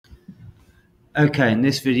Okay, in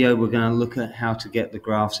this video we're going to look at how to get the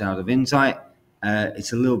graphs out of INZight.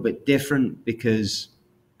 It's a little bit different because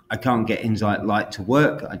I can't get INZight Lite to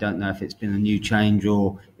work. I don't know if it's been a new change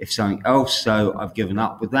or if something else, so I've given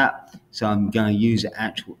up with that. So I'm going to use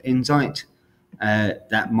actual INZight.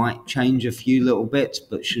 That might change a few little bits,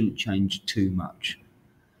 but shouldn't change too much.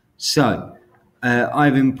 So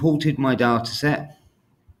I've imported my data set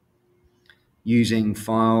using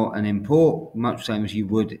file and import, much the same as you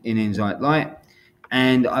would in INZight Lite.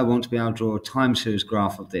 And I want to be able to draw a time series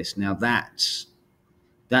graph of this. Now that's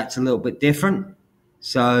a little bit different.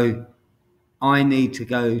 So I need to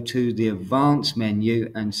go to the advanced menu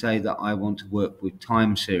and say that I want to work with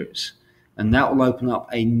time series. And that will open up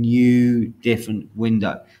a new different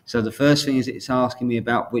window. So the first thing is it's asking me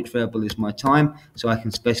about which variable is my time. So I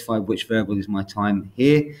can specify which variable is my time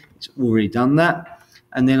here. It's already done that.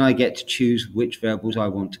 And then I get to choose which variables I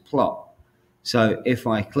want to plot. So if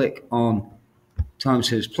I click on time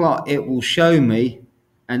series plot, it will show me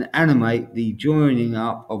and animate the joining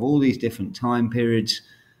up of all these different time periods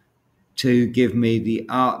to give me the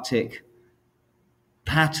Arctic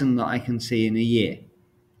pattern that I can see in a year.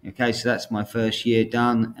 Okay, so that's my first year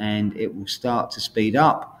done, and it will start to speed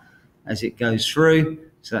up as it goes through.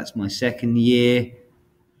 So that's my second year,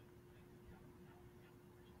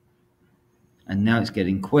 and now it's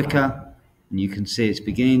getting quicker, and you can see it's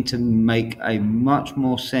beginning to make a much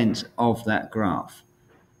more sense of that graph.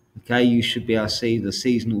 Okay, you should be able to see the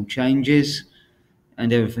seasonal changes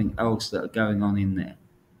and everything else that are going on in there.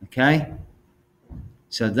 Okay,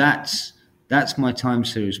 so that's my time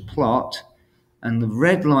series plot, and the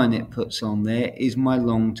red line it puts on there is my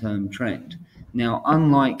long-term trend. Now,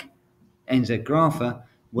 unlike INZight,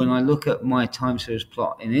 when I look at my time series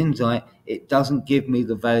plot in INZight, it doesn't give me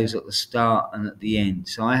the values at the start and at the end,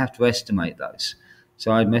 so I have to estimate those.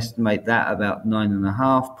 So I'd estimate that about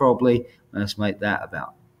 9.5 probably, and estimate that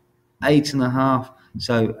about 8.5.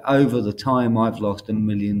 So over the time, I've lost 1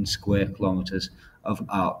 million square kilometers of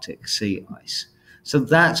Arctic sea ice. So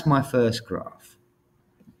that's my first graph.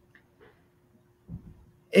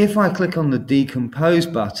 If I click on the decompose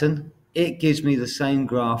button, it gives me the same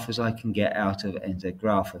graph as I can get out of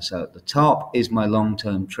INZight. So at the top is my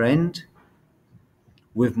long-term trend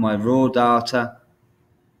with my raw data,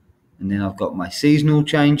 and then I've got my seasonal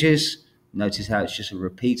changes. Notice how it's just a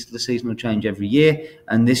repeat of the seasonal change every year,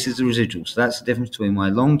 and this is the residual. So that's the difference between my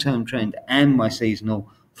long-term trend and my seasonal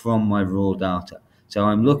from my raw data. So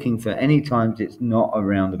I'm looking for any times it's not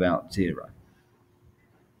around about 0.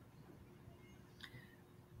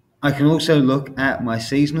 I can also look at my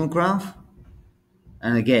seasonal graph,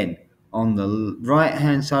 and again, on the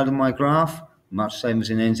right-hand side of my graph, much the same as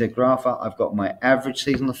in INZight, I've got my average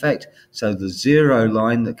seasonal effect. So the 0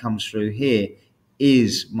 line that comes through here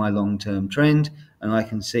is my long-term trend, and I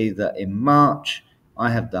can see that in March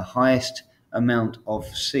I have the highest amount of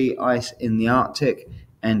sea ice in the Arctic,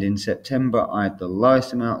 and in September I have the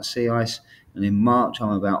lowest amount of sea ice, and in March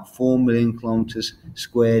I'm about 4 million kilometers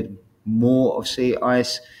squared more of sea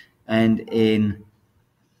ice, and in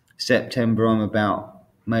September I'm about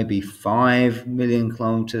maybe 5 million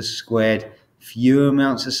kilometers squared fewer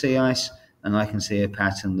amounts of sea ice, and I can see a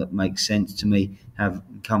pattern that makes sense to me, have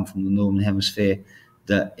come from the northern hemisphere,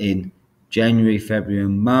 that in January, February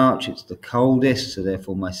and March it's the coldest, so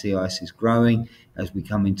therefore my sea ice is growing. As we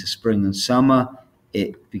come into spring and summer,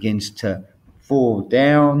 it begins to fall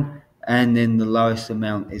down, and then the lowest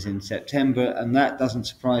amount is in September, and that doesn't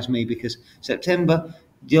surprise me because September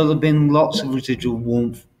there'll have been lots of residual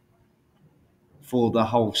warmth for the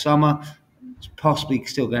whole summer. It's possibly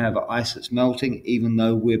still going to have ice that's melting, even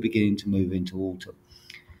though we're beginning to move into autumn.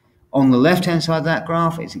 On the left-hand side of that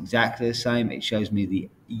graph, it's exactly the same. It shows me the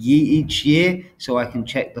each year, so I can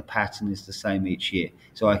check the pattern is the same each year.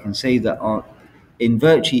 So I can see that in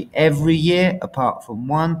virtually every year, apart from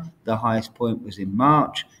one, the highest point was in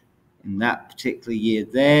March. In that particular year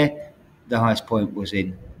there, the highest point was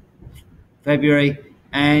in February,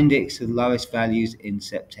 and it's the lowest values in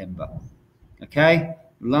September. Okay,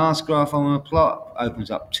 last graph I want to plot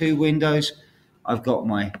opens up 2 windows. I've got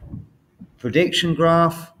my prediction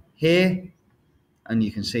graph here, and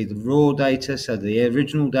you can see the raw data, so the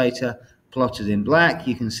original data plotted in black.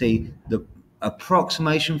 You can see the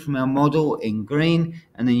approximation from our model in green,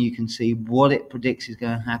 and then you can see what it predicts is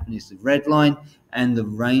going to happen is the red line, and the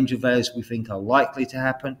range of values we think are likely to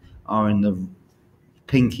happen are in the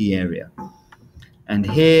pinky area. And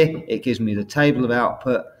here it gives me the table of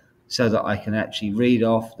output, so that I can actually read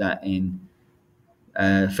off that in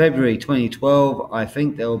February 2012, I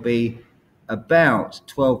think there will be about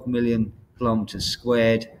 12 million kilometers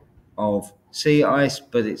squared of sea ice,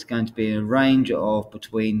 but it's going to be in a range of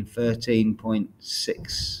between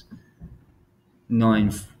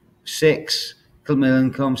 13.696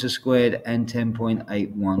 million kilometers squared and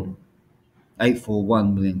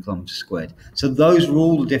 10.841 million kilometers squared. So those are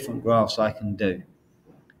all the different graphs I can do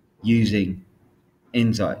using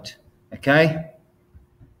INZight. Okay?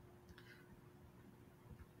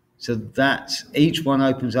 So that's, each one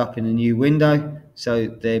opens up in a new window, so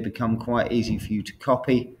they become quite easy for you to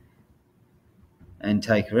copy and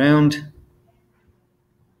take around.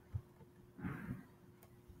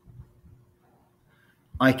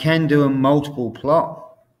 I can do a multiple plot.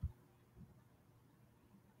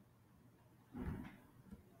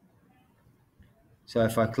 So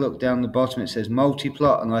if I look down the bottom, it says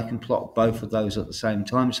multi-plot, and I can plot both of those at the same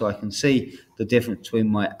time, so I can see the difference between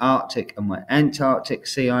my Arctic and my Antarctic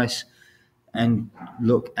sea ice and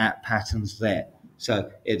look at patterns there. So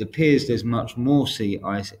it appears there's much more sea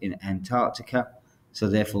ice in Antarctica, so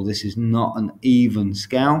therefore this is not an even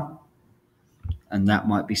scale, and that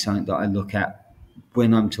might be something that I look at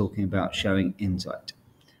when I'm talking about showing INZight.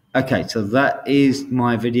 Okay, so that is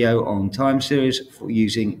my video on time series for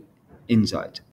using INZight.